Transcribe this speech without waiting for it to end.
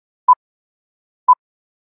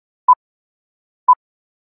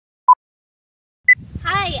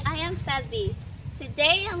am Febby.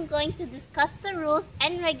 Today I'm going to discuss the rules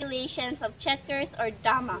and regulations of checkers or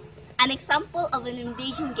DAMA, an example of an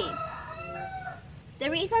invasion game.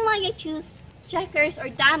 The reason why I choose checkers or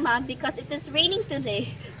DAMA because it is raining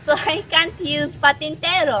today, so I can't use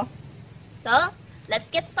patintero. So, let's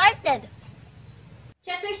get started.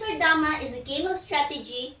 Checkers or DAMA is a game of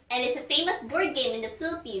strategy and is a famous board game in the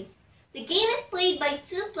Philippines. The game is played by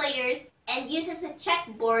two players and uses a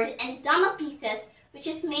checkboard and DAMA pieces, which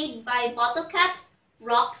is made by bottle caps,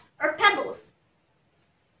 rocks, or pebbles.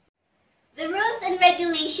 The rules and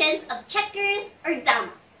regulations of checkers or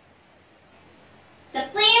DAMA. The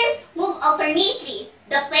players move alternately.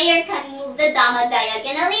 The player can move the DAMA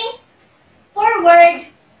diagonally, forward,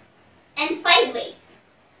 and sideways.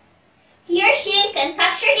 He or she can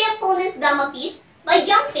capture the opponent's DAMA piece by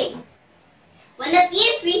jumping. When the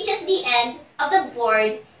piece reaches the end of the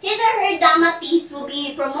board, his or her DAMA piece will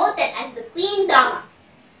be promoted as the Queen DAMA.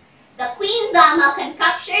 The Queen DAMA can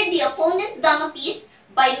capture the opponent's DAMA piece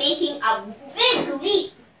by making a big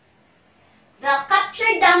leap. The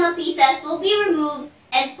captured DAMA pieces will be removed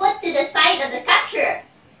and put to the side of the capturer.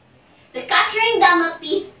 The capturing DAMA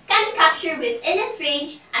piece can capture within its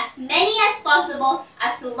range as many as possible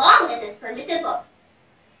as long as it is permissible.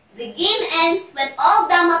 The game ends when all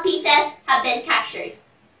DAMA pieces have been captured.